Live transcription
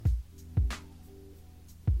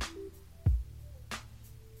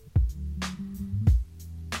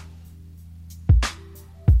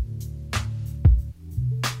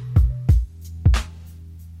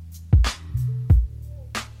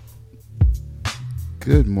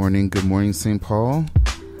Good morning, St. Paul.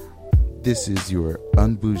 This is your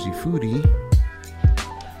unbougie foodie,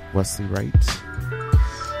 Wesley Wright,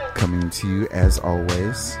 coming to you as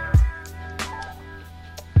always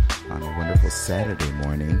on a wonderful Saturday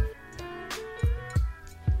morning.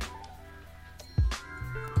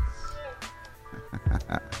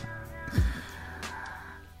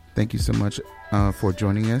 Thank you so much for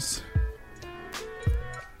joining us.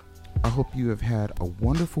 I hope you have had a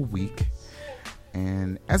wonderful week.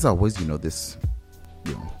 And as always, this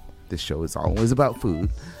show is always about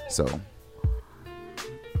food. So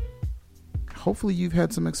hopefully you've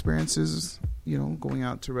had some experiences, going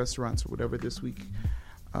out to restaurants or whatever this week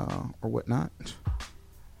or whatnot.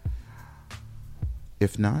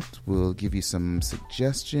 If not, we'll give you some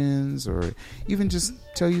suggestions or even just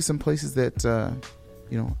tell you some places that,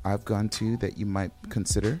 I've gone to that you might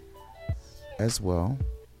consider as well.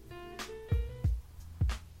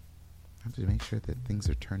 To make sure that things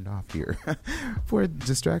are turned off here for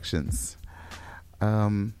distractions.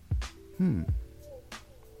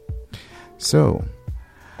 So,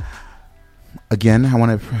 again, I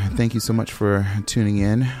want to thank you so much for tuning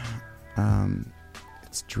in.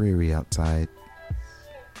 It's dreary outside,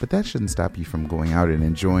 but that shouldn't stop you from going out and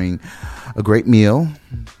enjoying a great meal,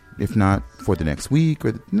 if not for the next week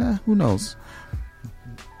or who knows,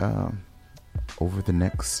 over the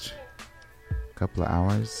next couple of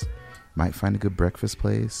hours. Might find a good breakfast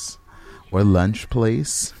place or lunch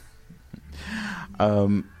place.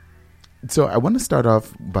 So I want to start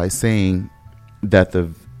off by saying that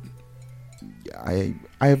I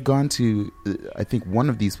have gone to, I think one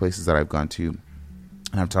of these places that I've gone to,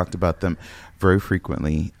 and I've talked about them very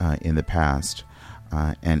frequently in the past,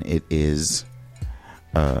 and it is,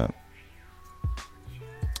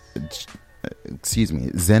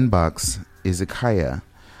 Zen Box Izakaya.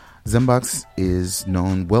 Zen Box is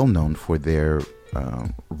well known for their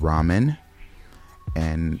ramen,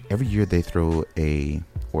 and every year they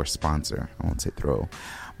sponsor, I won't say throw,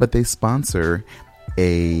 but they sponsor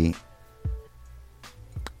an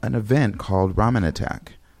event called Ramen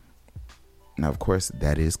Attack. Now, of course,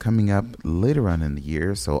 that is coming up later on in the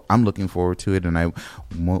year, so I'm looking forward to it, and I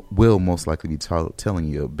will most likely be telling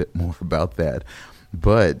you a bit more about that.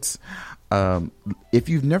 But if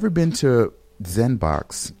you've never been to Zen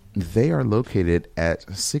Box, they are located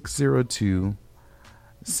at 602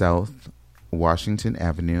 South Washington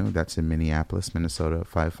Avenue. That's in Minneapolis, Minnesota,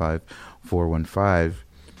 55415.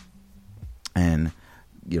 And,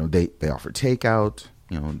 they offer takeout.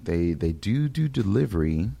 They do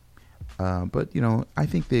delivery. But, I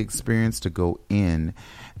think the experience to go in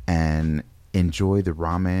and enjoy the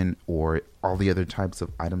ramen or all the other types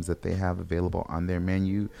of items that they have available on their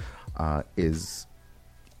menu is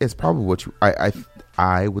probably what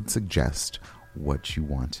I would suggest what you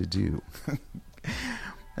want to do.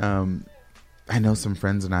 I know some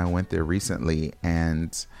friends and I went there recently,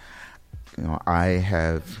 and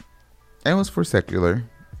it was for secular,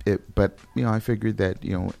 but I figured that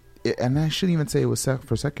and I shouldn't even say it was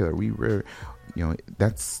for secular. We were,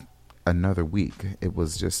 that's another week. It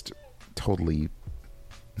was just totally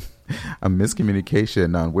a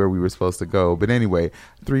miscommunication on where we were supposed to go. But anyway,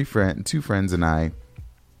 two friends and I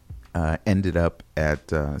ended up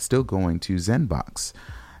at still going to Zen Box,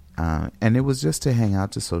 and it was just to hang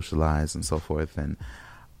out, to socialize and so forth. And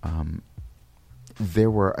there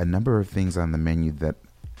were a number of things on the menu that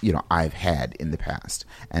I've had in the past,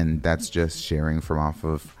 and that's just sharing from off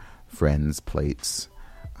of friends' plates.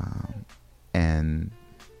 And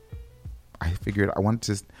I figured I wanted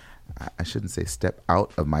to, I shouldn't say step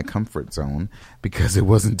out of my comfort zone, because it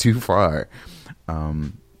wasn't too far.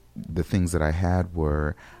 The things that I had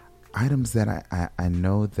were items that I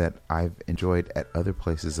know that I've enjoyed at other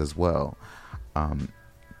places as well.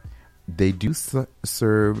 They do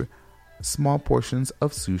serve small portions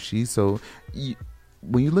of sushi. So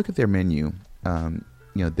when you look at their menu,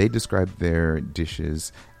 they describe their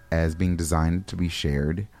dishes as being designed to be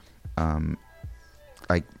shared,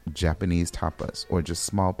 like Japanese tapas, or just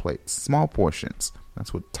small plates, small portions.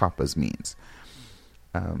 That's what tapas means.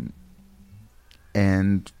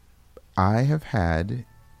 And I have had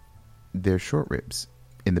their short ribs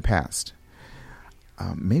in the past.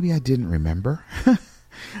 Maybe I didn't remember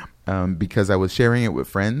because I was sharing it with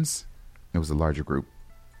friends. It was a larger group.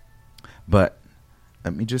 But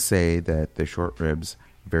let me just say that the short ribs,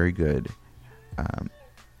 very good.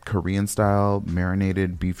 Korean style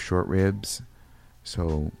marinated beef short ribs.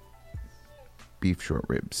 So beef short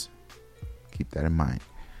ribs. Keep that in mind.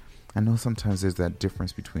 I know sometimes there's that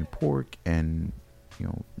difference between pork and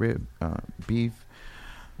beef.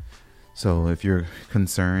 So if you're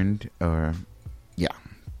concerned,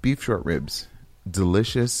 beef short ribs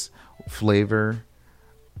delicious flavor.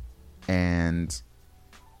 And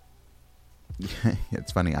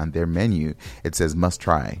it's funny, on their menu it says must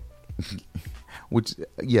try, which,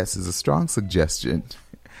 yes, is a strong suggestion,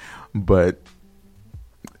 but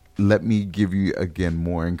let me give you again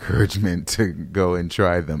more encouragement to go and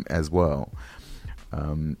try them as well.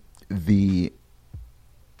 The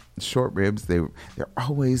short ribs,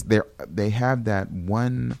 they have that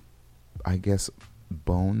one, I guess,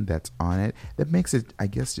 bone that's on it that makes it, I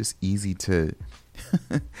guess, just easy to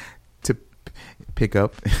to pick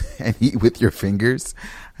up and eat with your fingers.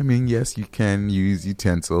 I mean, yes, you can use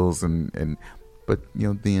utensils but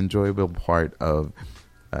the enjoyable part of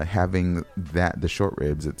having the short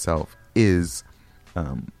ribs itself is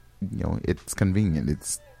it's convenient.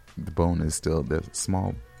 The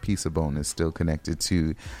small piece of bone is still connected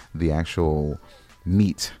to the actual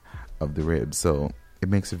meat of the rib, so it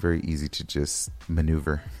makes it very easy to just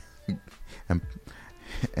maneuver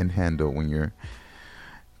and handle when you're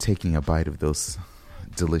taking a bite of those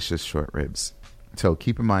delicious short ribs. So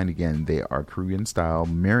keep in mind, again, they are Korean style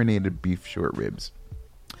marinated beef short ribs.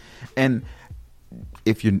 And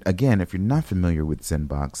if you're not familiar with Zen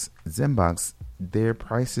Box, their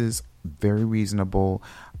prices very reasonable.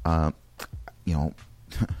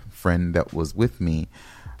 Friend that was with me,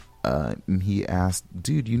 he asked,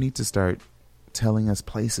 dude, you need to start telling us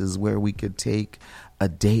places where we could take a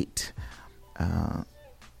date.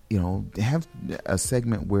 Have a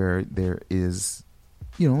segment where there is,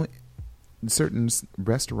 certain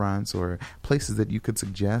restaurants or places that you could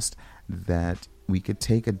suggest that we could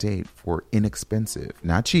take a date for inexpensive,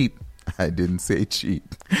 not cheap. I didn't say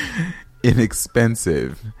cheap,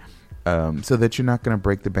 inexpensive, so that you're not going to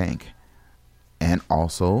break the bank. And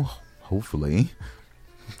also, hopefully,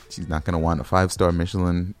 she's not going to want a 5-star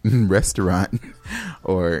Michelin restaurant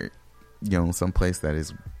or, some place that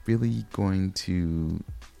is really going to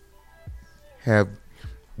have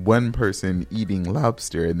one person eating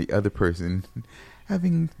lobster and the other person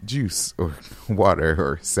having juice or water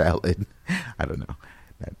or salad. I don't know.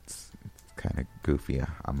 That's kind of goofy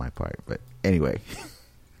on my part. But anyway,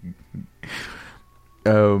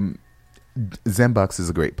 Zen Box is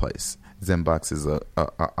a great place. Zen Box is a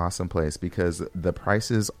awesome place because the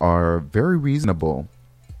prices are very reasonable.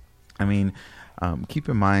 I mean, keep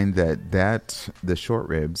in mind that the short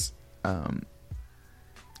ribs,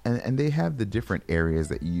 and they have the different areas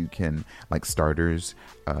that you can, like starters.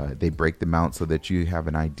 They break them out so that you have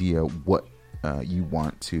an idea what you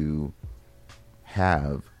want to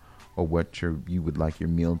have or what you would like your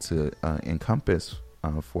meal to encompass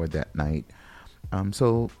for that night.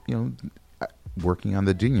 So working on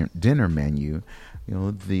the dinner menu,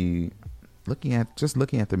 looking at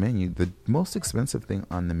the menu, the most expensive thing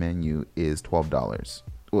on the menu is $12.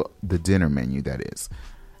 Well, the dinner menu, that is.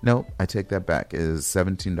 No, I take that back. It is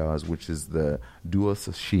 $17, which is the duo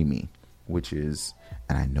sashimi, which is,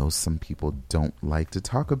 and I know some people don't like to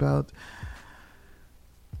talk about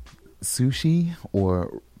sushi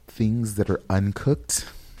or things that are uncooked.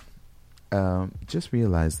 Just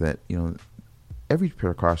realize that, every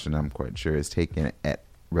precaution, I'm quite sure, is taken at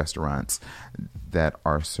restaurants that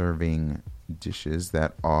are serving dishes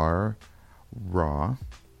that are raw.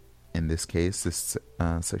 In this case, this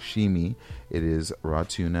sashimi, it is raw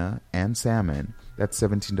tuna and salmon. That's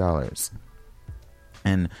 $17.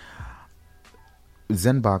 And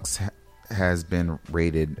Zen Box has been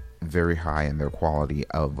rated very high in their quality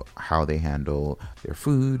of how they handle their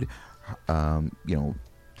food.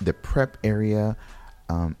 The prep area.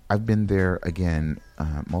 I've been there again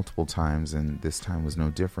multiple times, and this time was no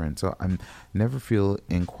different. So I never feel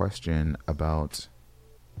in question about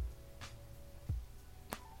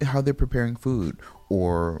how they're preparing food,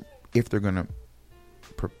 or if they're going to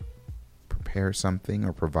prepare something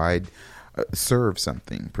or provide, serve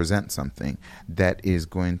something, present something that is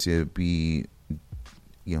going to be,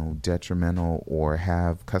 detrimental or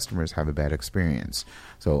have customers have a bad experience.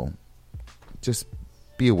 So just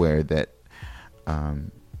be aware that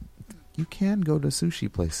you can go to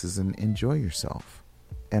sushi places and enjoy yourself.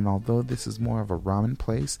 And although this is more of a ramen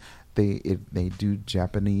place, they do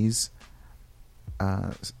Japanese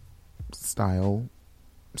style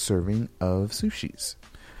serving of sushis.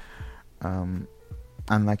 And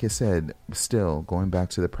like I said, still going back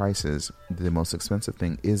to the prices, the most expensive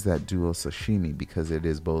thing is that duo sashimi, because it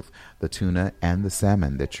is both the tuna and the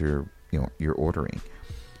salmon that you're ordering.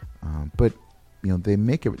 But they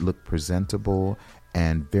make it look presentable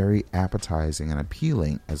and very appetizing and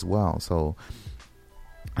appealing as well. So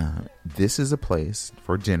this is a place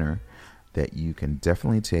for dinner that you can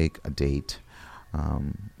definitely take a date.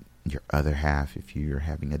 Your other half, if you're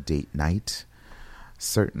having a date night.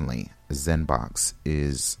 certainly Zen Box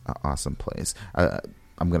is an awesome place.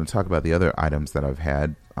 I'm going to talk about the other items that I've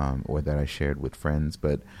had or that I shared with friends,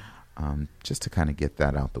 but just to kind of get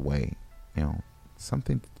that out the way,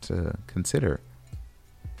 something to consider.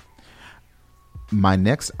 My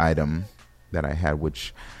next item that I had,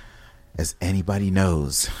 which, as anybody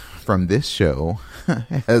knows from this show,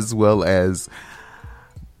 as well as,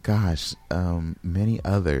 many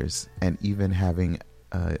others, and even having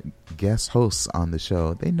guest hosts on the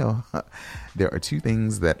show, they know there are two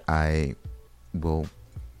things that I will,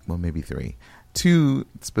 well, maybe three, two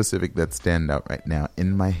specific that stand out right now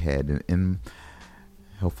in my head, and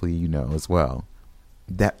hopefully as well,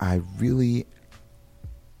 that I really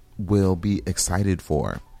will be excited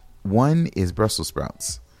for. One is Brussels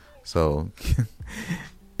sprouts. So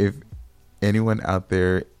if anyone out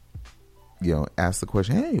there, asks the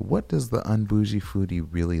question, hey, what does the unbougie foodie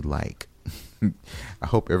really like? I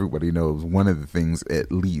hope everybody knows one of the things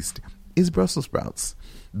at least is Brussels sprouts.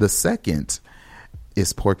 The second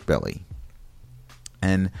is pork belly.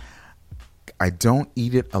 And I don't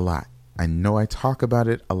eat it a lot. I know I talk about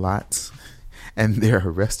it a lot. And there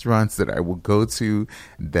are restaurants that I will go to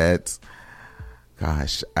that,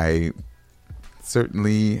 I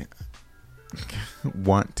certainly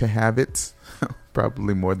want to have it,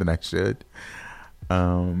 probably more than I should.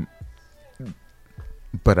 But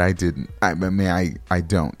I didn't. I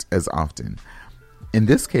don't as often. In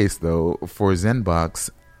this case, though, for Zen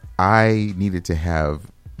Box, I needed to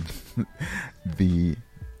have it.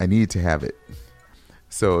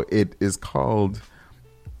 So it is called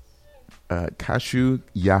cashew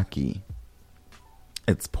yaki.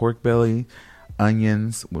 It's pork belly,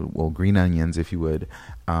 onions, well, green onions, if you would,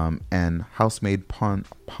 and house-made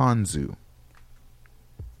ponzu.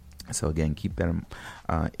 So again, keep that in,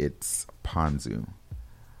 it's ponzu.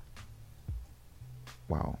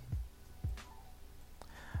 Wow.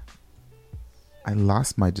 I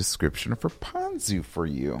lost my description for ponzu for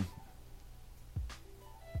you.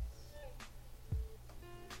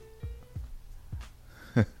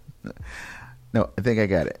 No, I think I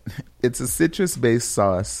got it. It's a citrus-based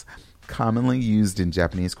sauce commonly used in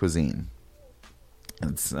Japanese cuisine.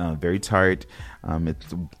 It's very tart.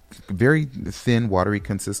 It's very thin, watery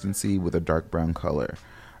consistency with a dark brown color.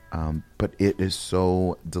 But it is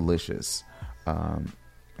so delicious.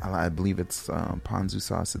 I believe it's ponzu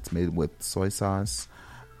sauce. It's made with soy sauce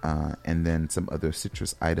and then some other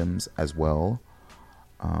citrus items as well.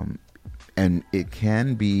 And it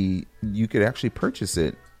can be, you could actually purchase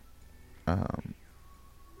it. I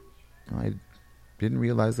didn't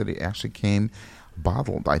realize that it actually came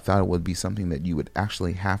bottled. I thought it would be something that you would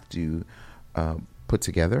actually have to put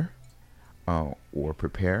together or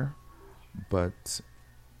prepare. But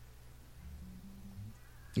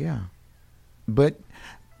yeah. But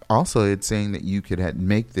also it's saying that you could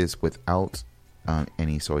make this without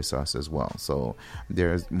any soy sauce as well. So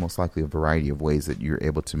there's most likely a variety of ways that you're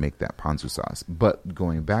able to make that ponzu sauce. But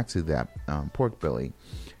going back to that pork belly,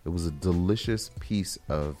 it was a delicious piece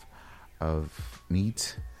of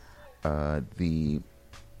meat. The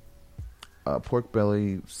pork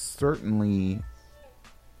belly certainly,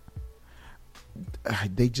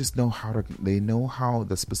 they just know how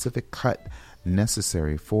the specific cut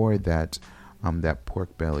necessary for that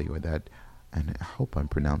pork belly, or that, and I hope I'm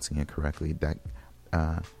pronouncing it correctly, that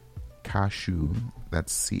cashew,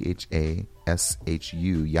 that's CHASHU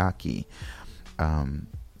yaki.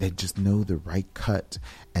 They just know the right cut,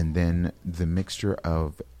 and then the mixture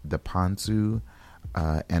of the ponzu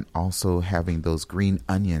and also having those green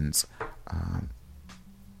onions.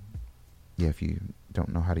 If you don't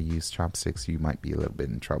know how to use chopsticks, you might be a little bit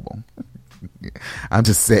in trouble. I'm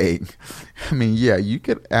just saying. I mean, yeah, you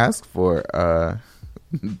could ask for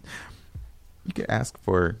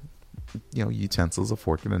utensils, a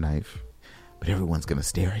fork and a knife, but everyone's gonna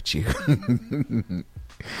stare at you.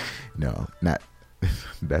 No, not.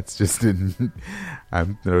 That's just I'm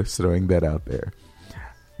throwing that out there.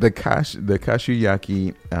 The cashew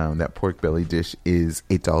yaki, that pork belly dish, is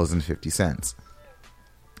 $8.50.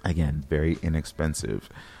 Again, very inexpensive.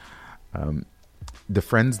 The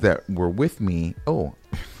friends that were with me,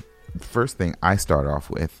 first thing I start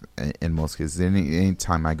off with in most cases,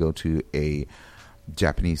 anytime I go to a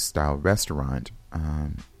Japanese style restaurant,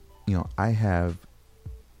 I have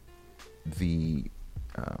the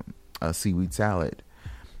seaweed salad.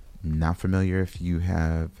 Not familiar if you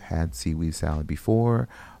have had seaweed salad before,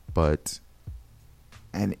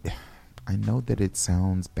 and I know that it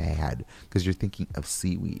sounds bad because you're thinking of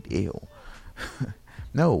seaweed. Ew.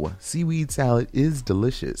 No, seaweed salad is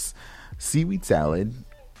delicious. Seaweed salad,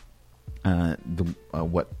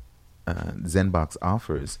 what Zen Box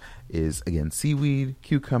offers is, again, seaweed,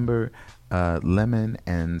 cucumber, lemon,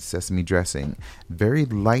 and sesame dressing. Very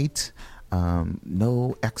light,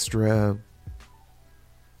 no extra,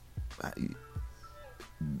 I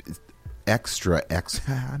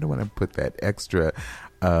don't want to put that extra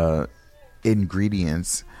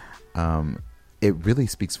ingredients. It really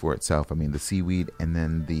speaks for itself. I mean, the seaweed and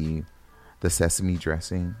then the sesame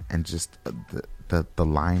dressing and just the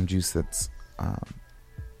lime juice that's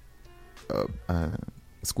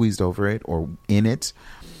squeezed over it or in it.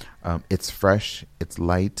 It's fresh, it's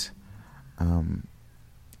light, and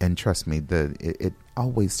trust me, it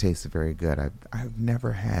always tastes very good. I've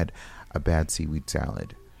never had a bad seaweed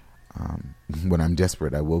salad. When I'm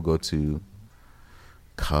desperate, I will go to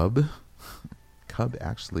Cub. Cub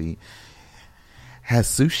actually has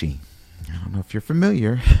sushi. I don't know if you're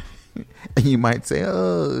familiar. And you might say,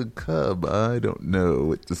 "Oh, Cub, I don't know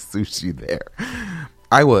with the sushi there."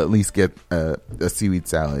 I will at least get a seaweed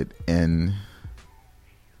salad and,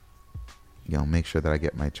 make sure that I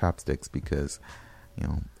get my chopsticks because,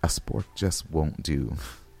 a spork just won't do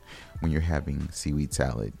when you're having seaweed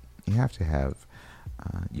salad. You have to have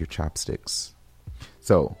your chopsticks.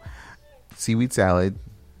 So, seaweed salad,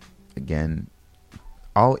 again,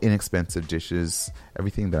 all inexpensive dishes.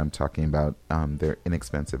 Everything that I'm talking about, they're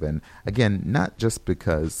inexpensive. And again, not just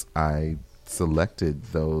because I selected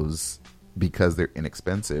those because they're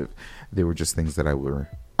inexpensive. They were just things that I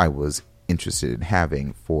was interested in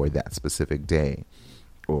having for that specific day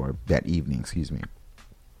or that evening, excuse me.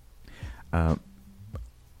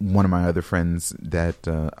 One of my other friends that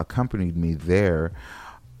accompanied me there,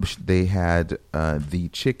 they had the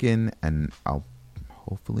chicken, and I'll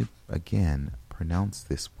hopefully again pronounce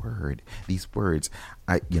these words.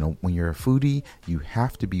 When you're a foodie, you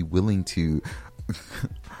have to be willing to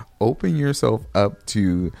open yourself up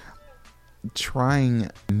to trying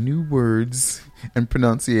new words and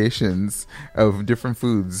pronunciations of different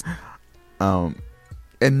foods, and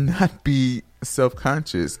not be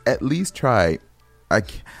self-conscious. At least try. I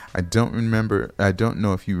don't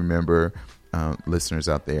know if you remember, listeners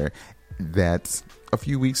out there, that a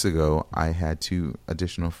few weeks ago I had two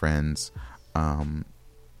additional friends,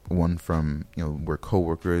 one from, we're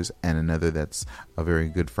co-workers, and another that's a very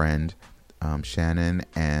good friend, Shannon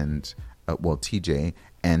and TJ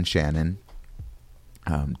and Shannon.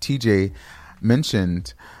 TJ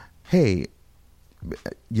mentioned, hey,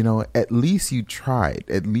 at least you tried,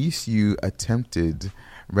 at least you attempted,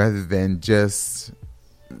 rather than just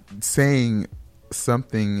saying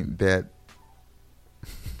something that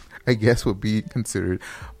I guess would be considered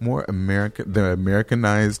more the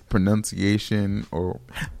Americanized pronunciation. Or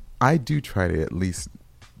I do try to at least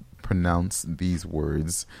pronounce these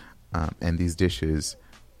words and these dishes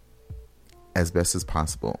as best as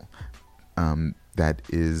possible. That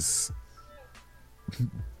is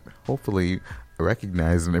hopefully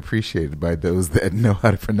recognized and appreciated by those that know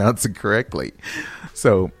how to pronounce it correctly.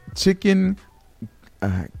 So, chicken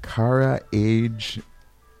kara age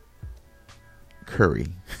curry.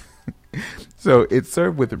 So it's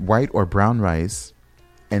served with white or brown rice,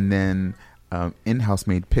 and then in-house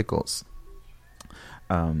made pickles.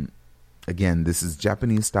 Again, this is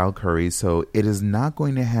Japanese style curry, so it is not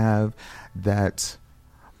going to have that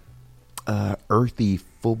earthy,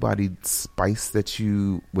 full-bodied spice that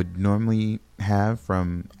you would normally have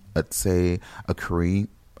from, let's say, a curry,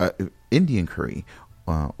 Indian curry,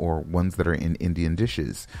 or ones that are in Indian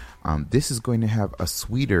dishes. This is going to have a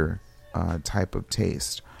sweeter type of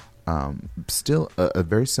taste. Still a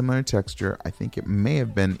very similar texture. I think it may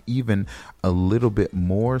have been even a little bit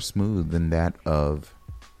more smooth than that of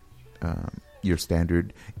your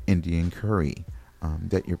standard Indian curry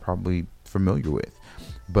that you're probably familiar with.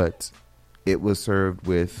 But it was served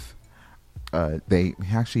with he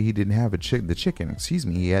didn't have the chicken, excuse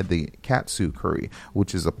me. He had the katsu curry,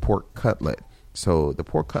 which is a pork cutlet. So the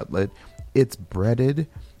pork cutlet, it's breaded,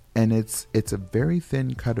 and it's a very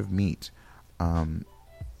thin cut of meat.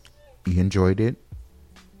 He enjoyed it.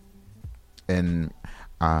 And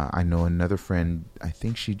I know another friend, I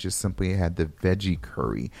think she just simply had the veggie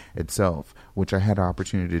curry itself, which I had an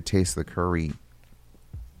opportunity to taste the curry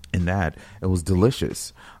in that. It was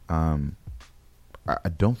delicious. I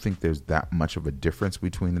don't think there's that much of a difference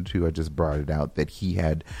between the two. I just brought it out that he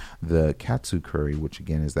had the katsu curry, which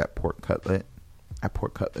again is that pork cutlet.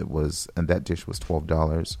 That dish was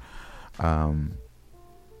 $12.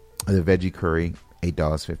 The veggie curry,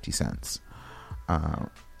 $8.50.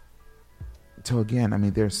 So again, I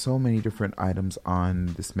mean, there's so many different items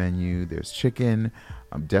on this menu. There's chicken,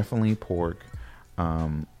 definitely pork,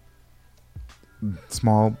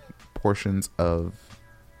 small portions of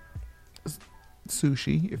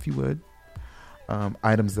sushi, if you would.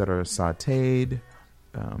 Items that are sauteed.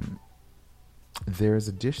 There's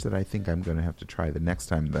a dish that I think I'm going to have to try the next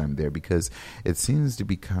time that I'm there, because it seems to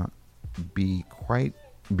becoming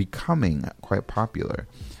quite popular,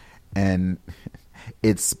 and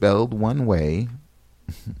it's spelled one way,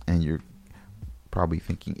 and you're probably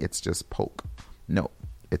thinking it's just poke. No,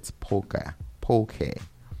 it's poke.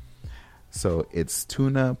 So it's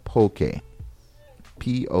tuna poke,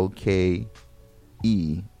 Poke, kind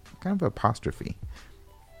of apostrophe,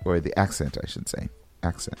 or the accent, I should say,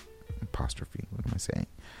 accent. Apostrophe. What am I saying?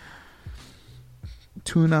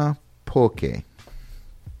 Tuna poke.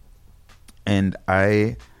 And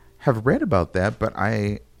I have read about that, but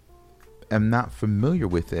I am not familiar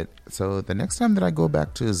with it. So the next time that I go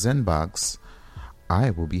back to Zen Box, I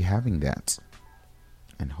will be having that,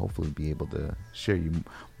 and hopefully be able to share you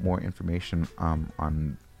more information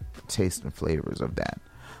on the taste and flavors of that.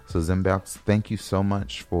 So Zen Box, thank you so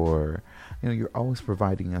much for, you're always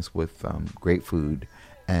providing us with great food.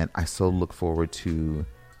 And I so look forward to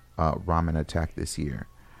Ramen Attack this year.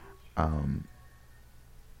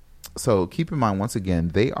 So keep in mind, once again,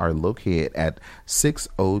 they are located at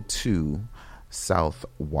 602 South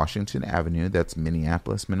Washington Avenue. That's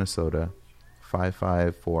Minneapolis, Minnesota,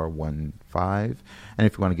 55415. And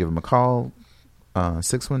if you want to give them a call,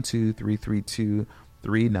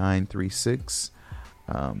 612-332-3936.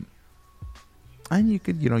 And you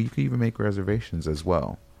could even make reservations as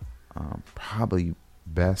well. Probably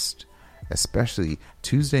best, especially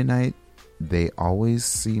Tuesday night, they always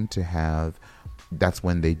seem to have, that's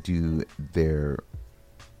when they do their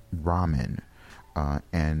ramen,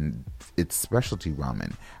 and it's specialty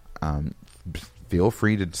ramen. Feel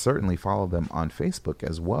free to certainly follow them on Facebook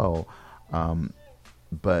as well,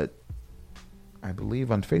 but I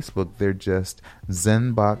believe on Facebook they're just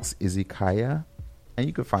Zen Box Izakaya. And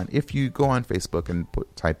you can find, if you go on Facebook and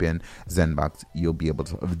type in Zen Box, you'll be able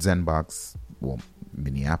to, Zen Box,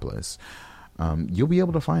 Minneapolis, you'll be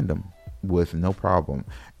able to find them with no problem.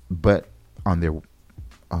 But on their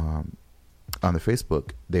on the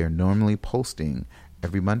Facebook, they are normally posting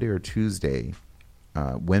every Monday or Tuesday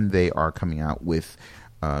when they are coming out with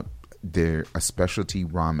a specialty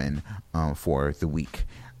ramen for the week.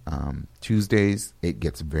 Tuesdays it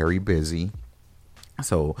gets very busy,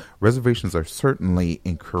 so reservations are certainly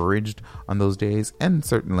encouraged on those days, and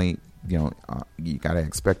certainly you got to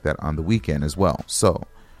expect that on the weekend as well. So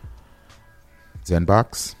Zen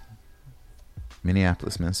Box,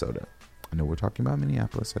 Minneapolis, Minnesota. I know we're talking about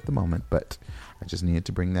Minneapolis at the moment, but I just needed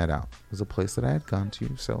to bring that out. It was a place that I had gone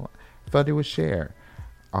to, so I thought it would share.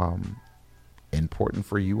 Important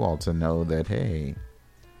for you all to know that, hey,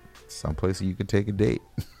 someplace you could take a date.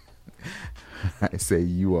 I say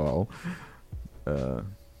you all.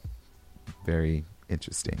 Very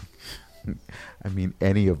interesting. I mean,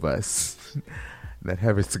 any of us that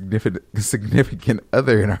have a significant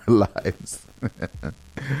other in our lives.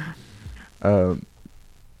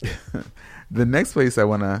 The next place I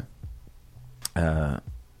want to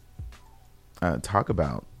talk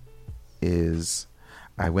about is,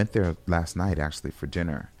 I went there last night actually for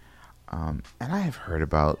dinner, and I have heard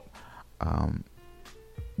about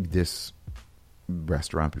this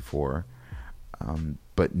restaurant before,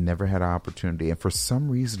 but never had an opportunity. And for some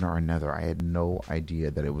reason or another, I had no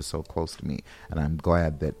idea that it was so close to me. And I'm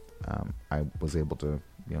glad that I was able to,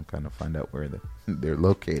 kind of find out where they're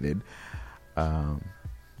located.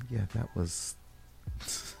 That was...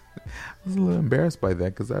 I was a little embarrassed by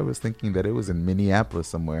that, because I was thinking that it was in Minneapolis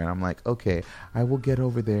somewhere. And I'm like, okay, I will get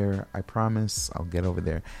over there. I promise I'll get over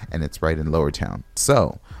there. And it's right in Lowertown.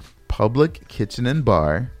 So, Public Kitchen and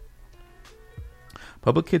Bar.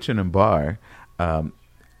 Public Kitchen and Bar.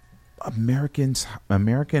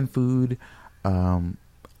 American food,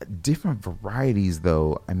 different varieties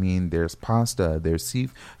though. I mean, there's pasta, there's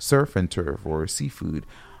surf and turf or seafood.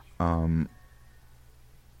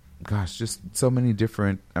 Just so many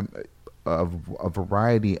different, a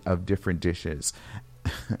variety of different dishes.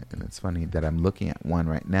 And it's funny that I'm looking at one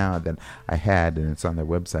right now that I had, and it's on their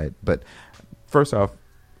website. But first off,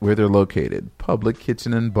 where they're located, Public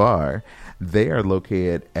Kitchen and Bar. They are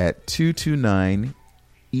located at 229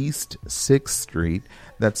 East 6th Street.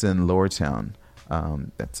 That's in Lowertown.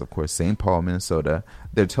 That's, of course, St. Paul, Minnesota.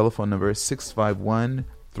 Their telephone number is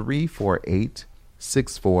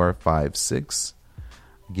 651-348-6456.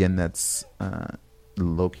 Again, that's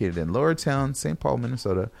located in Lowertown, St. Paul,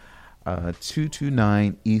 Minnesota,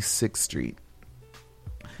 229 East 6th Street.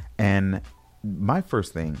 And my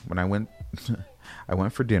first thing when I went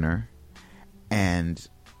for dinner, and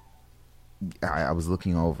I was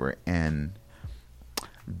looking over, and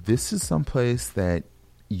this is someplace that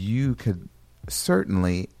you could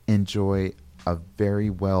certainly enjoy a very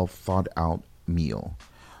well thought out meal.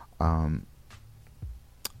 And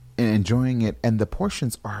enjoying it, and the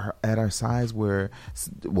portions are at our size where,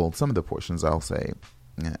 well, some of the portions I'll say,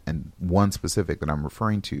 and one specific that I'm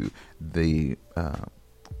referring to, the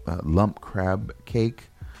lump crab cake.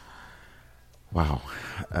 Wow,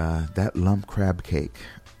 that lump crab cake.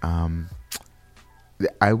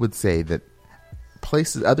 I would say that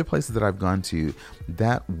other places that I've gone to,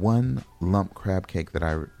 that one lump crab cake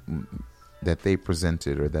that they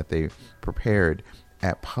presented or that they prepared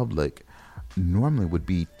at Public normally would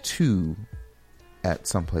be 2 at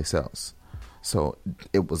someplace else. So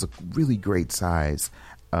it was a really great size.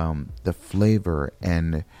 The flavor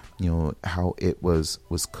and how it was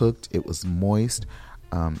cooked, it was moist.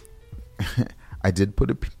 I did put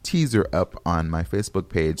a teaser up on my Facebook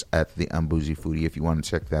page at the Unbougie Foodie if you want to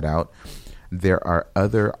check that out. There are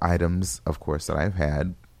other items, of course, that I've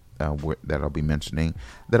had that I'll be mentioning,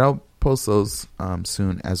 that I'll post those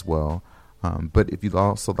soon as well. But if you'd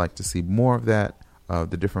also like to see more of that,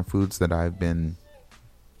 the different foods that I've been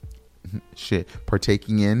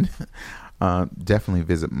partaking in, definitely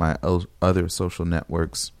visit my other social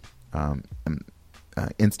networks.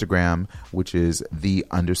 Instagram, which is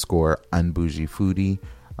 _unbougie foodie.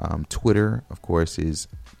 Twitter, of course, is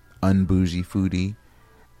Unbougie Foodie.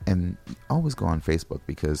 And always go on Facebook,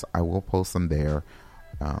 because I will post them there,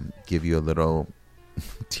 give you a little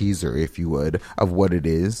teaser, if you would, of what it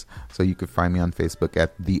is. So you can find me on Facebook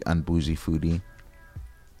at the Unbougie Foodie.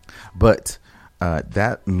 But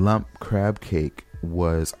that lump crab cake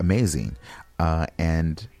was amazing.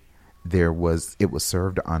 And it was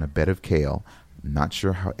served on a bed of kale. Not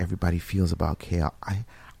sure how everybody feels about kale.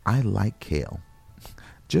 I like kale.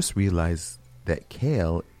 Just realize that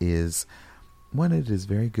kale is it is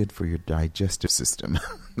very good for your digestive system.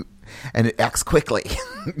 And it acts quickly.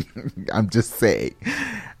 I'm just saying.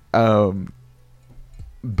 But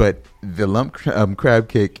the lump crab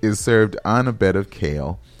cake is served on a bed of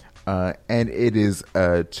kale. And it is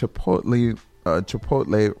a chipotle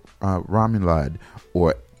ramen,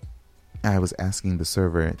 or I was asking the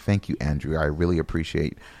server, thank you, Andrew. I really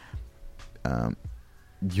appreciate how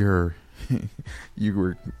you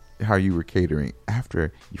were catering.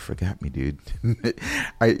 After you forgot me, dude.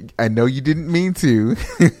 I know you didn't mean to,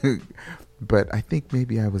 but I think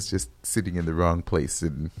maybe I was just sitting in the wrong place.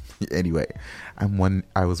 And anyway, I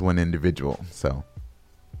was one individual. So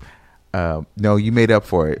no, you made up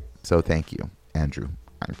for it. So thank you, Andrew.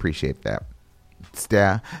 I appreciate that.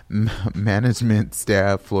 Staff, management,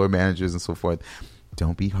 staff, floor managers, and so forth.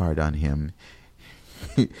 Don't be hard on him.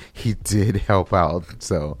 He did help out.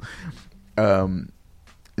 So, that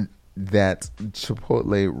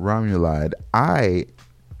chipotle ramulad, I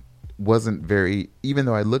wasn't very, even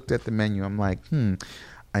though I looked at the menu, I'm like,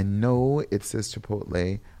 I know it says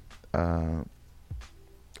chipotle, and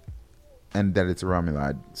that it's a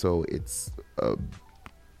ramulad. So it's,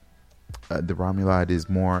 the ramulad is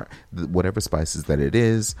more whatever spices that it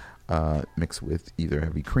is, mixed with either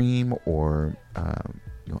heavy cream or a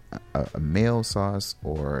mayo sauce,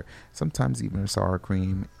 or sometimes even a sour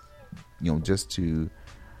cream, just to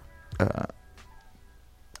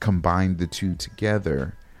combine the two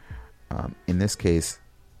together. In this case,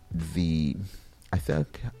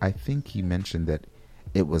 I think he mentioned that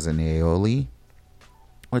it was an aioli,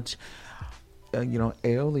 which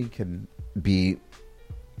aioli can be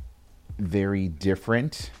very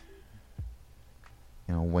different.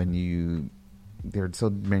 When there are so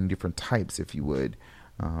many different types, if you would.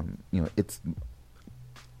 It's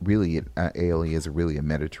really aioli is really a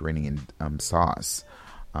Mediterranean sauce,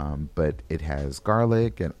 but it has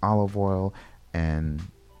garlic and olive oil, and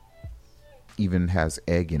even has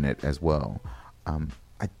egg in it as well.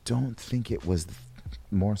 I don't think it was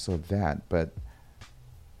more so that, but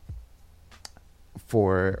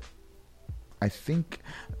I think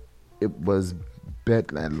it was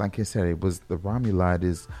like I said, it was the ramulad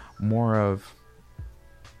is more of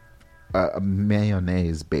a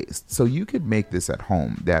mayonnaise based. So you could make this at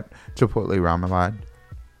home, that chipotle ramulad,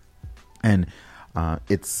 and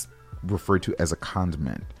it's referred to as a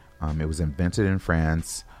condiment. It was invented in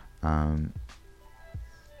France, and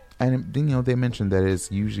they mentioned that it's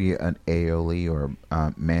usually an aioli or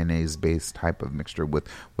mayonnaise based type of mixture with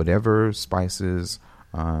whatever spices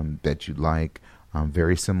that you like.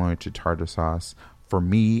 Very similar to tartar sauce. For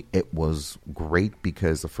me, it was great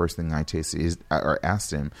because the first thing I tasted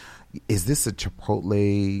asked him, is this a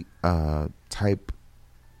chipotle type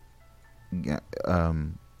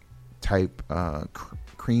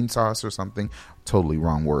cream sauce or something. Totally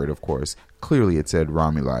wrong word, of course. Clearly it said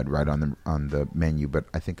Ramulad right on the menu, but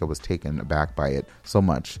I think I was taken aback by it so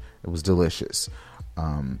much. It was delicious.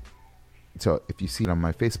 So if you see it on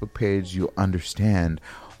my Facebook page, you'll understand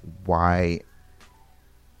why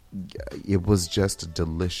it was just a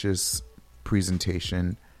delicious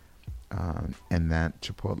presentation. And that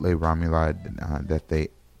Chipotle Ramulad that they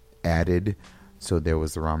added. So there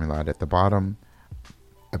was the Ramulad at the bottom,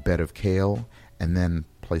 a bed of kale, and then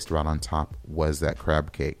placed right on top was that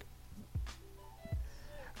crab cake.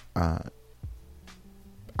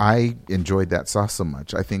 I enjoyed that sauce so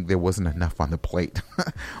much. I think there wasn't enough on the plate.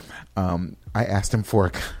 I asked him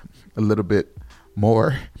for a little bit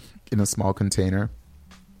more in a small container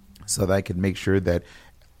so that I could make sure that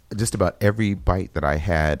just about every bite that I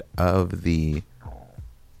had of the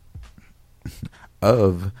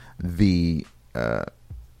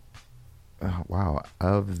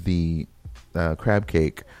crab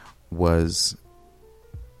cake was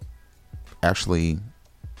actually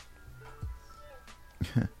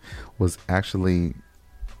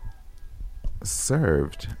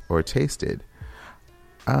served or tasted.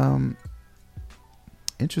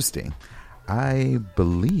 Interesting. I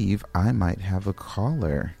believe I might have a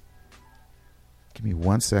caller. Give me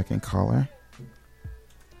 1 second, caller.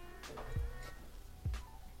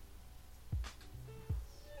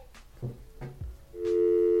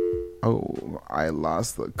 Oh, I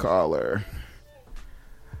lost the caller.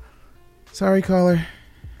 Sorry, caller.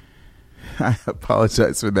 I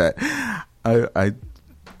apologize for that. I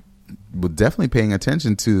was definitely paying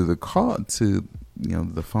attention to the call, to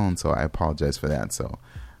the phone, so I apologize for that. So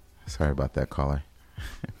sorry about that, caller.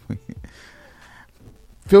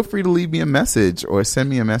 Feel free to leave me a message or send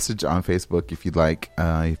me a message on Facebook if you'd like.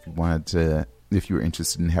 If you were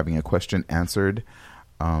interested in having a question answered.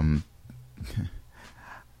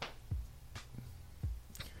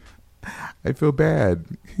 I feel bad.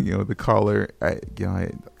 The caller, I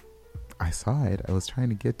saw it. I was trying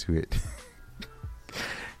to get to it.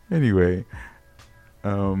 Anyway,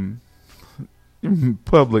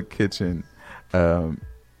 Public Kitchen.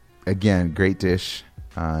 Again, great dish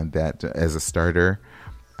that as a starter.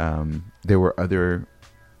 There were other,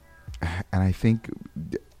 and I think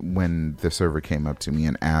when the server came up to me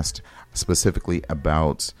and asked specifically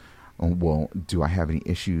about, well, do I have any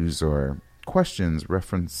issues or questions in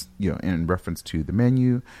reference to the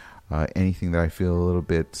menu, anything that I feel a little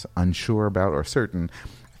bit unsure about or certain.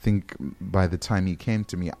 I think by the time he came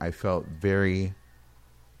to me, I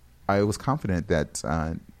was confident that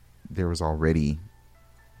there was already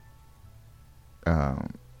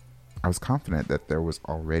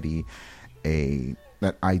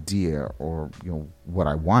that idea or what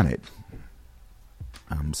I wanted.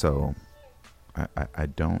 So I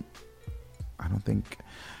don't think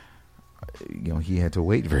he had to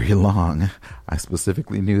wait very long. I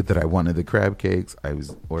specifically knew that I wanted the crab cakes. I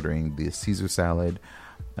was ordering the Caesar salad,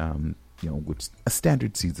 which a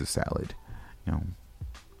standard Caesar salad.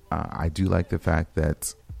 I do like the fact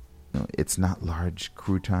that it's not large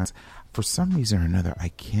croutons. For some reason or another,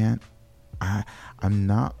 I'm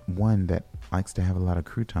not one that likes to have a lot of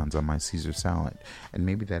croutons on my Caesar salad, and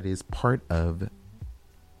maybe that is part of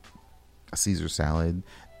a Caesar salad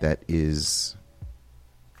that is,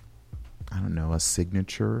 I don't know, a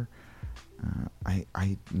signature. I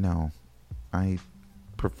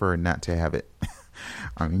prefer not to have it.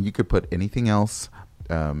 I mean, you could put anything else,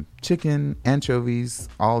 chicken, anchovies,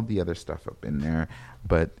 all the other stuff up in there,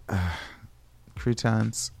 but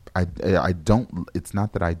croutons, I don't. It's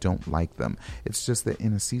not that I don't like them. It's just that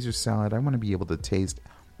in a Caesar salad, I want to be able to taste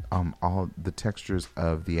all the textures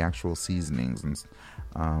of the actual seasonings, and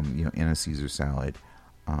in a Caesar salad,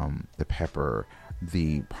 the pepper,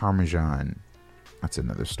 the Parmesan. That's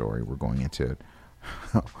another story. We're going into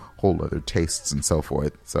whole other tastes and so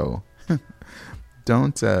forth. So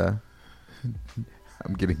don't. I'm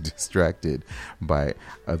getting distracted by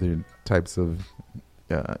other types of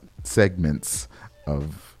segments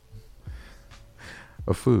of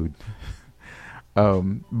food.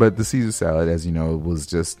 But the Caesar salad, as you know, was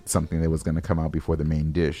just something that was going to come out before the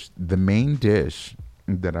main dish. The main dish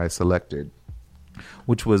that I selected,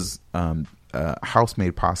 which was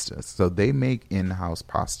house-made pasta. So they make in-house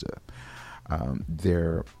pasta.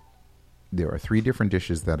 There are 3 different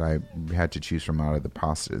dishes that I had to choose from out of the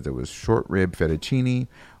pasta. There was short rib fettuccine,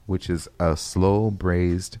 which is a slow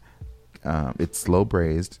braised. It's slow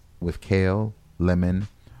braised with kale, lemon,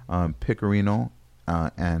 pecorino,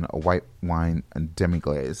 and a white wine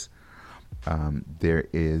demi-glaze. There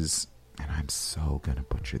is, and I'm so gonna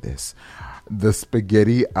butcher this, the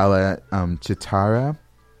spaghetti alla chitarra,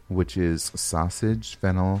 which is sausage,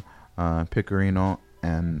 fennel, pecorino,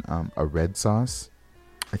 and a red sauce.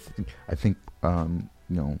 I think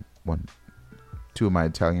two of my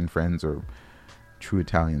Italian friends, or true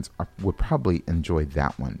Italians, would probably enjoy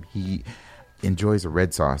that one. He enjoys a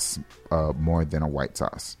red sauce more than a white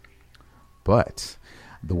sauce. But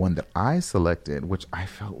the one that I selected, which I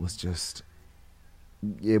felt was just,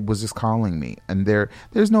 it was just calling me. And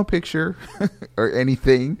there's no picture or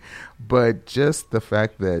anything, but just the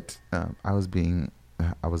fact that I was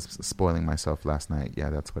spoiling myself last night. Yeah,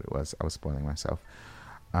 that's what it was. I was spoiling myself.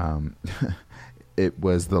 It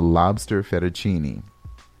was the lobster fettuccine.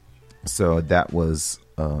 So that was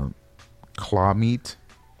claw meat.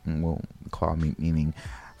 Well, claw meat meaning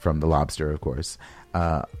from the lobster, of course.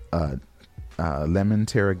 Lemon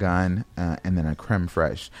tarragon, and then a creme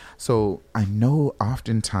fraiche. So I know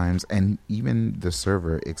oftentimes, and even the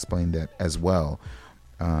server explained that as well,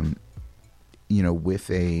 with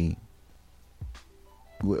a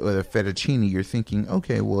fettuccine, you're thinking,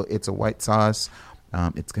 okay, well, it's a white sauce.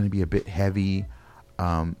 It's going to be a bit heavy.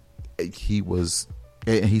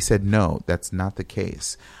 He said, no, that's not the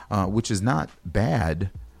case, which is not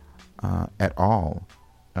bad at all.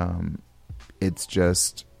 It's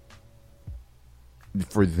just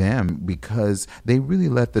for them, because they really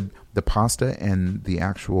let the pasta and the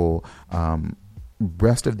actual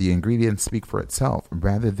rest of the ingredients speak for itself,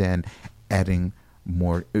 rather than adding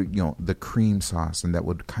more, the cream sauce, and that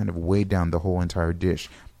would kind of weigh down the whole entire dish.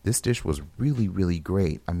 This dish was really, really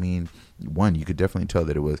great. I mean, one, you could definitely tell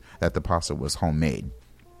that the pasta was homemade.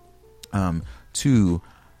 Two,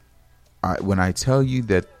 when I tell you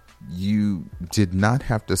that you did not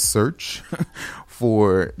have to search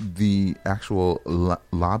for the actual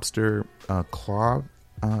lobster claw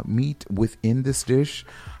meat within this dish,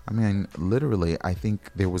 I mean, literally, I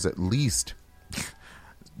think there was at least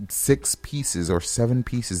 6 pieces or 7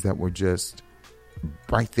 pieces that were just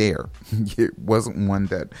right there. It wasn't one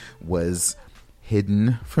that was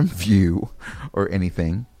hidden from view or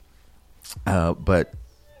anything. But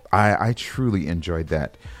I truly enjoyed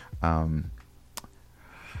that.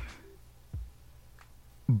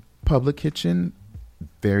 Public Kitchen,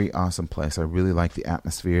 very awesome place. I really like the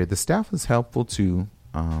atmosphere. The staff was helpful too.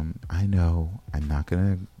 I know I'm not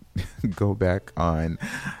gonna go back on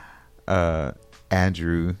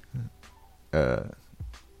Andrew.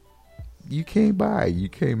 You came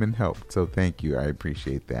and helped, so thank you. I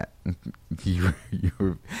appreciate that.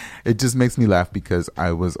 It just makes me laugh because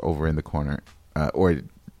I was over in the corner, or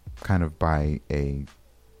kind of I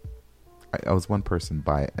was one person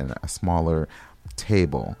by a smaller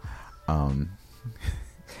table.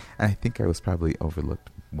 I think I was probably overlooked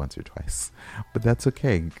once or twice, but that's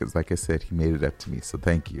okay, because like I said, he made it up to me, so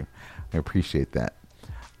thank you. I appreciate that.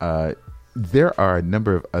 There are a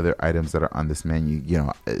number of other items that are on this menu.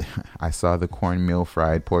 I saw the cornmeal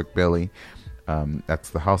fried pork belly. That's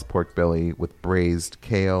the house pork belly with braised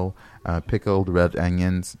kale, pickled red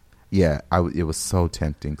onions. Yeah, it was so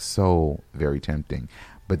tempting, so very tempting.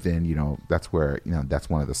 But then, that's where, that's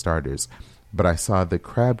one of the starters. But I saw the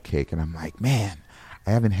crab cake, and I'm like, man,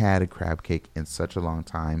 I haven't had a crab cake in such a long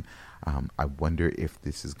time. I wonder if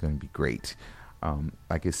this is going to be great.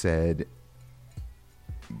 Like I said,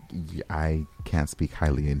 I can't speak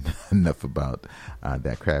highly enough about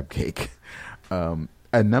that crab cake.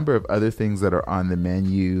 A number of other things that are on the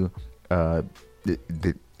menu,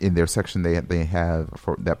 in their section they have,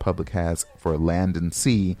 for that public has for land and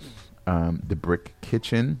sea, the brick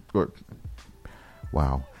chicken.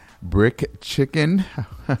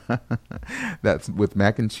 That's with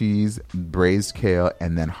mac and cheese, braised kale,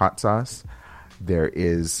 and then hot sauce. There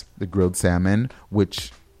is the grilled salmon,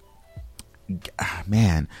 which,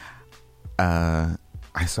 man, I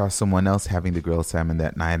saw someone else having the grilled salmon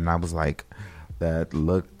that night, and I was like, that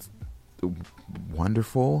looked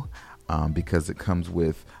wonderful, because it comes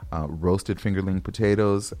with roasted fingerling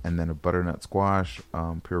potatoes, and then a butternut squash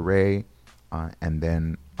puree, and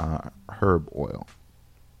then herb oil.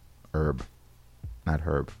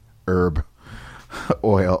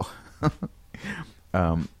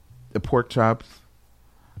 The pork chops,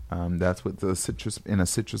 that's with the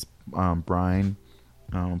citrus brine,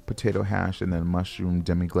 potato hash, and then mushroom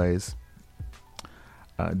demi-glaze.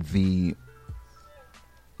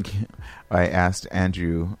 I asked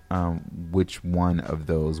Andrew which one of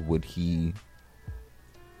those would he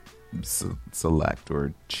select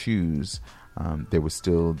or choose. There was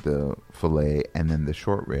still the filet and then the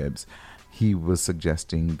short ribs. He was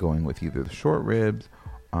suggesting going with either the short ribs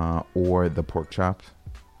or the pork chops.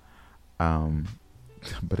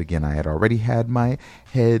 But again, I had already had my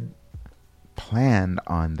head planned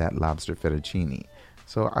on that lobster fettuccine.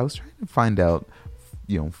 So I was trying to find out,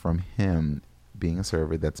 from him, being a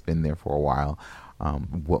server that's been there for a while,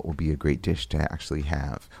 what will be a great dish to actually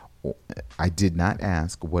have. I did not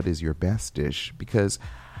ask what is your best dish, because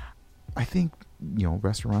I think,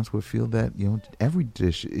 restaurants would feel that, every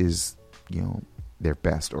dish is, their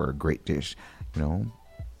best or a great dish.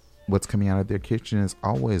 What's coming out of their kitchen is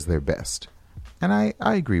always their best. And I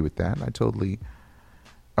agree with that. I totally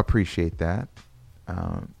appreciate that.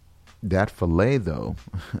 That filet, though,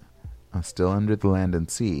 still under the land and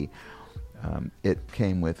sea. It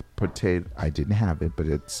came with potato. I didn't have it, but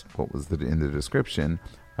it's what was in the description.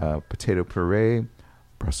 Potato puree,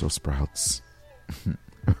 Brussels sprouts,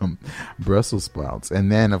 Brussels sprouts,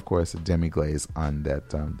 and then of course a demi glaze on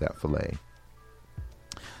that filet.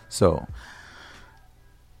 So,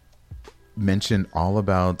 mentioned all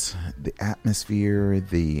about the atmosphere.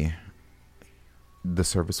 The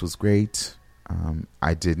service was great.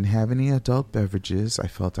 I didn't have any adult beverages. I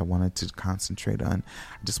felt I wanted to concentrate on.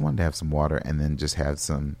 I just wanted to have some water and then just have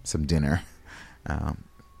some dinner.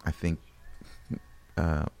 I think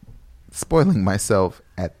spoiling myself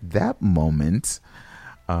at that moment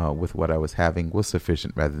with what I was having was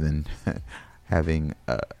sufficient, rather than having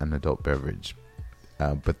an adult beverage.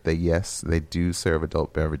 But yes, they do serve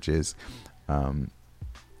adult beverages.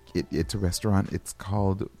 It's a restaurant. It's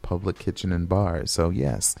called Public Kitchen and Bar. So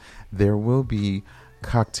yes, there will be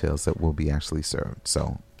cocktails that will be actually served.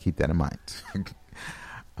 So keep that in mind.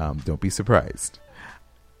 Don't be surprised.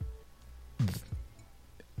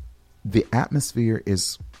 The atmosphere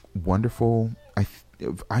is wonderful.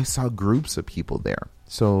 I saw groups of people there.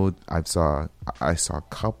 So I saw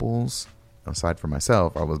couples. Aside from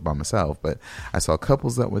myself, I was by myself, but I saw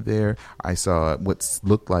couples that were there. I saw what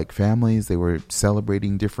looked like families. They were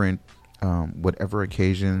celebrating different whatever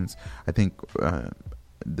occasions. I think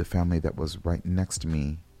the family that was right next to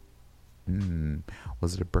me,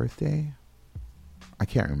 was it a birthday? I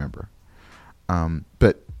can't remember.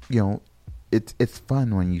 But it's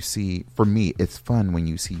fun when you see. For me, it's fun when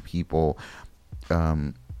you see people,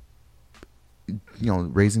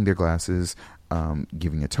 raising their glasses.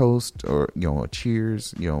 Giving a toast or, a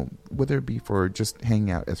cheers, whether it be for just hanging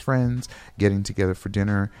out as friends, getting together for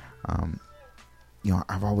dinner.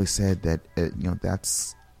 I've always said that,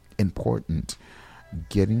 that's important,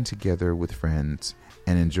 getting together with friends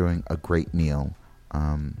and enjoying a great meal.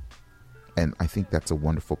 And I think that's a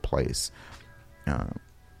wonderful place.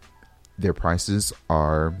 Their prices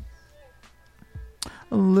are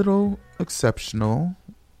a little exceptional.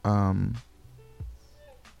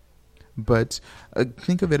 But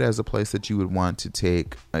think of it as a place that you would want to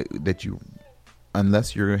take,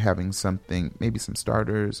 unless you're having something, maybe some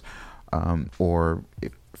starters, or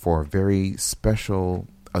for a very special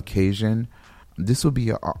occasion, this would be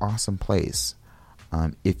an awesome place.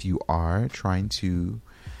 If you are trying to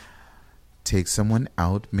take someone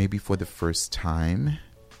out, maybe for the first time,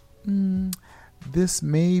 this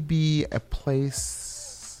may be a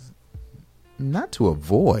place not to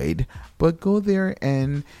avoid, but go there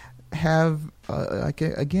and have a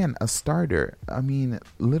starter. I mean,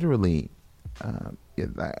 literally,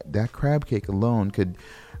 that crab cake alone could,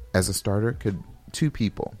 as a starter, could 2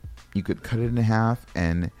 people. You could cut it in half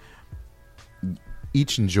and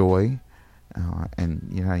each enjoy. And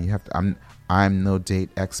you have to. I'm no date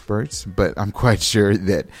expert, but I'm quite sure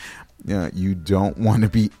that you don't want to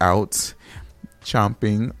be out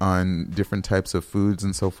chomping on different types of foods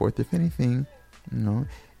and so forth. If anything,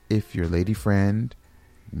 if your lady friend,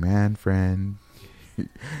 man friend,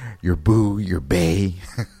 your boo, your bae,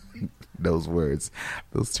 those words,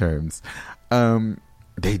 those terms,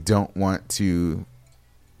 they don't want to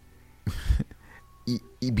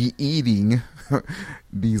be eating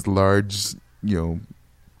these large,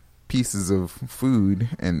 pieces of food,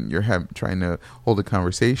 and you're trying to hold a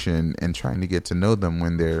conversation and trying to get to know them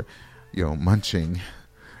when they're, munching,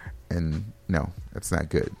 and no, that's not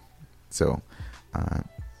good. So,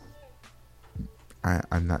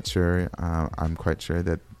 I'm not sure. I'm quite sure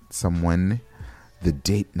that someone, the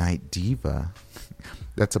Date Night Diva,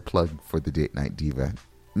 that's a plug for the Date Night Diva.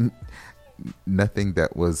 Nothing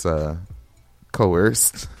that was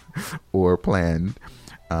coerced or planned.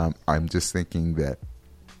 I'm just thinking that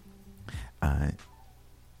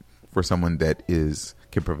for someone that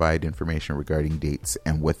can provide information regarding dates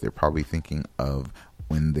and what they're probably thinking of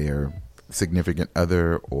when their significant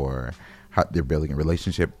other or how they're building a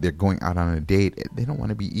relationship, they're going out on a date, they don't want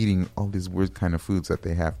to be eating all these weird kind of foods that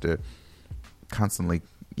they have to constantly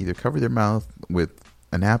either cover their mouth with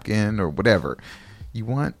a napkin or whatever. You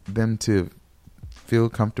want them to feel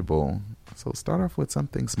comfortable. So start off with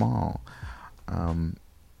something small.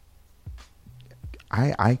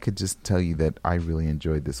 I could just tell you that I really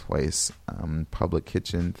enjoyed this place. Public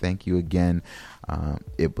Kitchen, thank you again.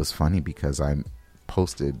 It was funny because I'm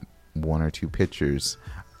posted one or two pictures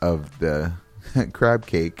of the crab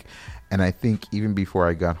cake. And I think even before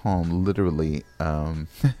I got home, literally, I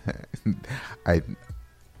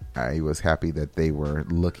was happy that they were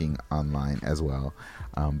looking online as well,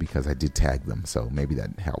 because I did tag them. So maybe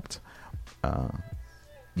that helped.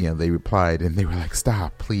 They replied and they were like,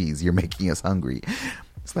 "Stop, please. You're making us hungry."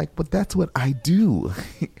 It's like, but that's what I do.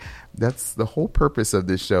 That's the whole purpose of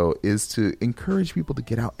this show, is to encourage people to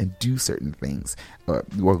get out and do certain things, or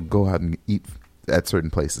go out and eat at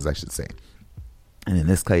certain places, I should say. And in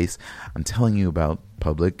this case, I'm telling you about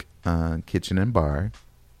Public Kitchen and Bar,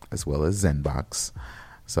 as well as Zen Box.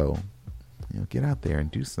 So, get out there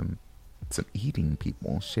and do some eating,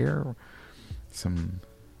 people. Share some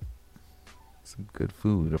good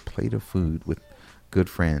food, a plate of food with good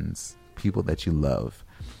friends, people that you love.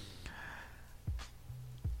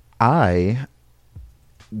 I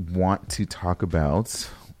want to talk about,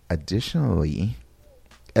 additionally,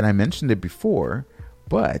 and I mentioned it before,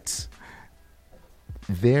 but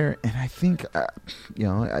and I think,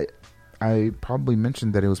 I probably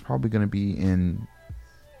mentioned that it was probably going to be in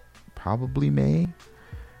probably May.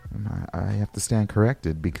 I have to stand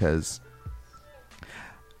corrected, because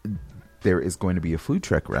there is going to be a food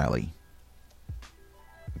truck rally.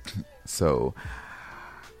 So,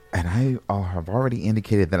 and I have already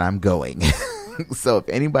indicated that I'm going. So if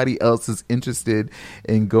anybody else is interested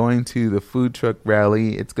in going to the food truck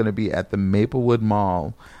rally, it's going to be at the Maplewood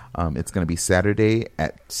Mall. It's going to be Saturday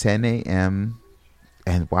at 10 a.m.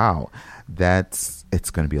 And wow, it's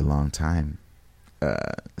going to be a long time.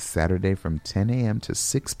 Saturday from 10 a.m. to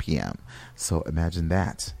 6 p.m. So imagine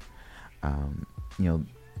that.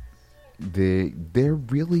 They're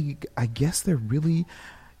really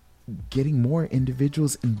getting more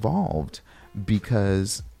individuals involved,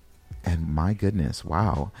 because, and my goodness,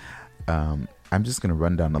 wow. I'm just going to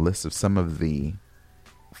run down a list of some of the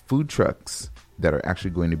food trucks that are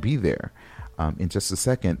actually going to be there in just a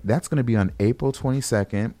second. That's going to be on April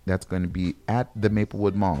 22nd. That's going to be at the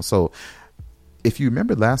Maplewood Mall. So if you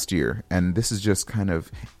remember last year, and this is just kind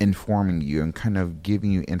of informing you and kind of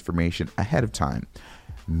giving you information ahead of time,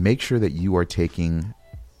 make sure that you are taking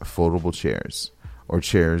foldable chairs, or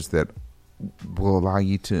chairs that will allow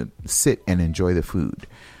you to sit and enjoy the food.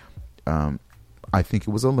 I think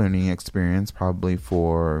it was a learning experience probably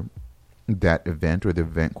for that event or the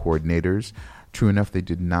event coordinators. True enough, they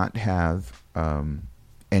did not have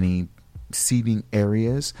any seating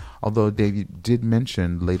areas, although they did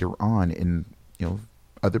mention later on in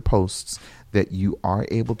other posts that you are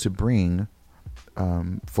able to bring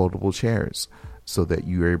foldable chairs so that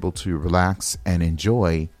you're able to relax and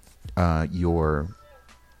enjoy your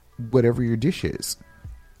whatever your dish is.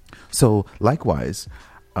 So likewise,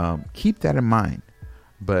 keep that in mind.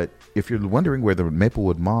 But if you're wondering where the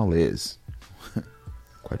Maplewood Mall is,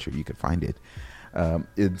 quite sure you could find it.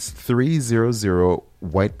 It's 300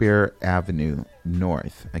 White Bear Avenue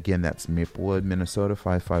North. Again, that's Maplewood, Minnesota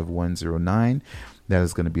 55109. That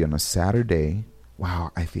is going to be on a Saturday.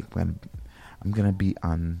 Wow, I think I'm going to be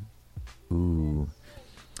on. Ooh,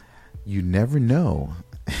 you never know.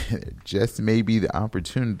 Just maybe the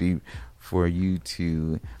opportunity for you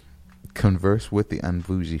to converse with the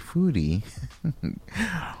unbougie foodie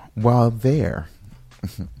while there.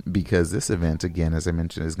 Because this event, again, as I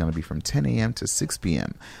mentioned, is going to be from 10 a.m. to 6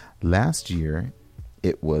 p.m. Last year,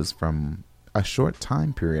 it was from a short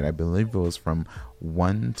time period. I believe it was from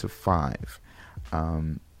 1 to 5.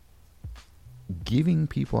 Giving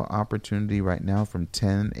people an opportunity right now from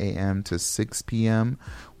 10 a.m. to 6 p.m.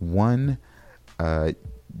 One,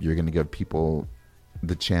 you're going to give people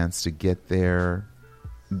the chance to get there,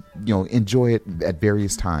 enjoy it at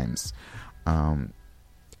various times.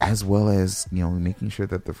 As well as, making sure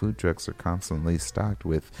that the food trucks are constantly stocked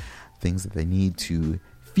with things that they need to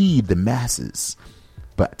feed the masses.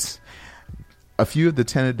 But a few of the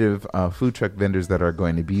tentative food truck vendors that are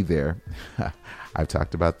going to be there, I've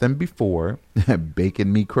talked about them before.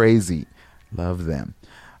 Baking me crazy. Love them.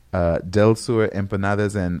 Del Sur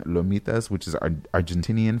Empanadas and Lomitas, which is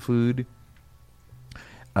Argentinian food.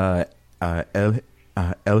 El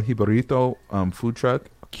Jibarito food truck,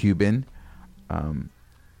 Cuban.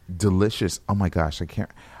 Delicious. Oh my gosh,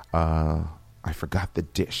 I forgot the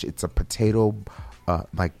dish. It's a potato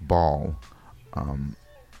like ball.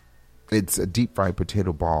 It's a deep fried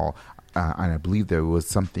potato ball, and I believe there was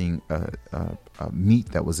something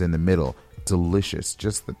meat that was in the middle. Delicious.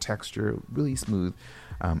 Just the texture, really smooth.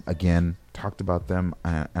 Again, talked about them,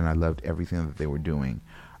 and I loved everything that they were doing.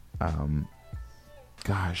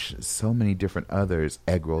 Gosh, so many different others.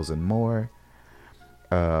 Egg rolls and more.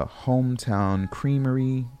 Hometown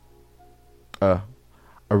Creamery.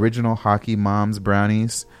 Original Hockey Moms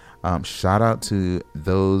brownies. Shout out to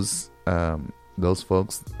those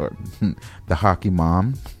folks, or the Hockey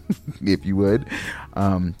Mom, if you would.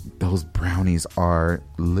 Those brownies are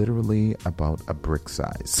literally about a brick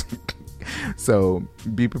size. So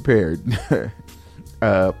be prepared.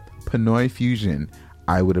 Pinoy Fusion.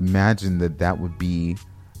 I would imagine that would be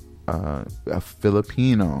a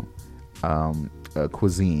Filipino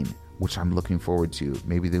cuisine, which I'm looking forward to.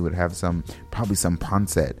 Maybe they would have probably some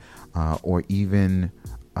pancit, or even,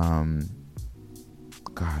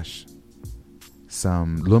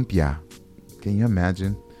 some lumpia. Can you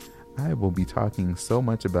imagine? I will be talking so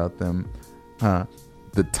much about them.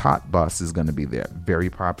 The Tot Bus is going to be there. Very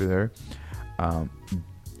popular.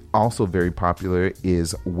 Also very popular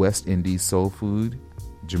is West Indies soul food,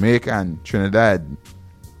 Jamaican, Trinidad,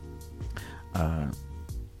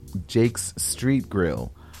 Jake's Street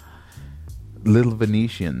Grill, Little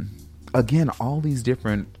Venetian. Again, all these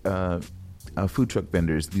different food truck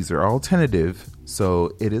vendors. These are all tentative,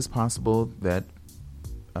 so it is possible that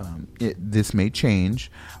this may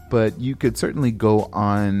change, but you could certainly go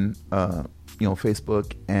on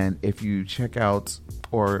Facebook, and if you check out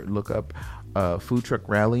or look up Food Truck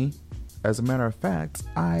Rally, as a matter of fact,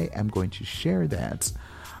 I am going to share that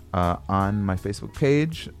on my Facebook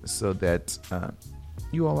page so that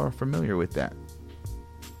you all are familiar with that.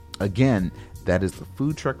 Again, that is the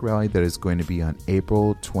Food Truck Rally that is going to be on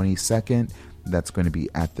April 22nd. That's going to be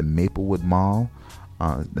at the Maplewood Mall.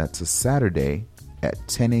 That's a Saturday at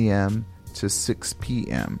 10 a.m. to 6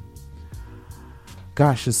 p.m.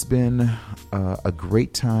 Gosh, it's been a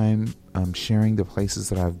great time sharing the places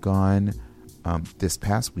that I've gone this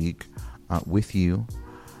past week with you.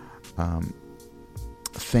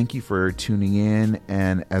 Thank you for tuning in,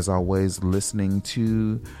 and as always, listening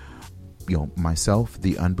to myself,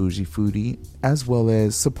 the Unbougie Foodie, as well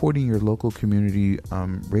as supporting your local community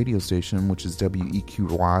radio station, which is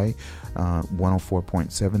WEQY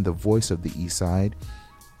 104.7, the voice of the East Side.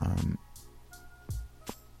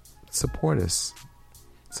 Support us.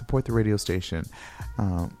 Support the radio station.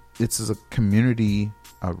 This is a community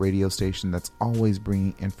radio station that's always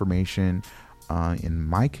bringing information, in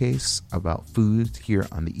my case, about food here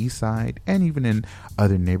on the East Side and even in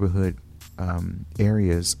other neighborhood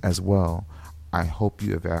areas as well. I hope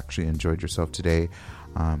you have actually enjoyed yourself today.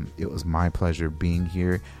 It was my pleasure being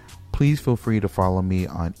here. Please feel free to follow me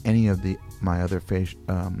on any of my other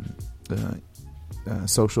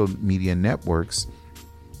social media networks.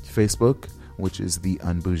 Facebook, which is the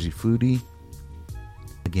Unbougie Foodie.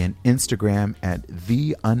 Again, Instagram at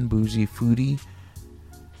the Unbougie Foodie.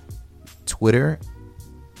 Twitter,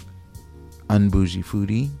 Unbougie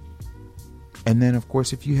Foodie. And then, of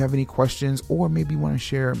course, if you have any questions, or maybe want to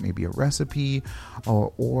share maybe a recipe,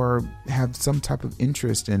 or have some type of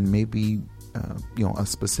interest in maybe a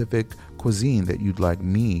specific cuisine that you'd like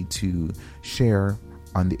me to share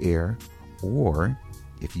on the air, or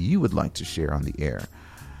if you would like to share on the air,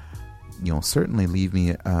 certainly leave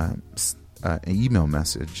me an email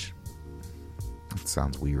message. It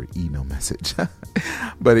sounds weird, email message,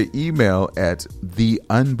 but an email at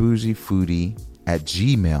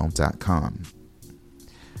theunbougiefoodie@gmail.com.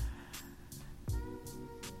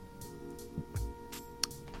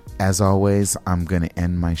 As always, I'm going to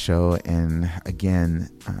end my show, and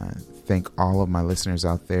again, thank all of my listeners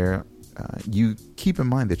out there. You keep in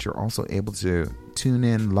mind that you're also able to tune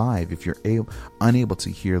in live if you're unable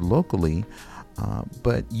to hear locally,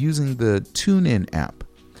 but using the TuneIn app.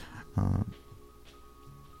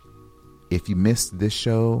 If you missed this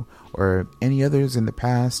show or any others in the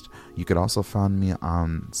past, you could also find me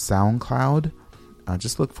on SoundCloud.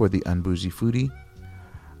 Just look for the Unbougie Foodie.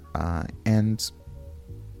 And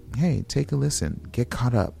hey, take a listen. Get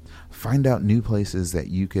caught up. Find out new places that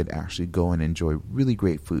you could actually go and enjoy really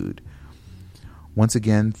great food. Once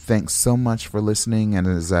again, thanks so much for listening. And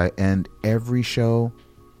as I end every show,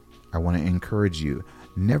 I want to encourage you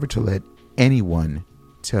never to let anyone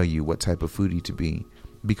tell you what type of foodie to be.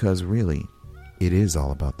 Because really, it is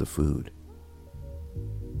all about the food.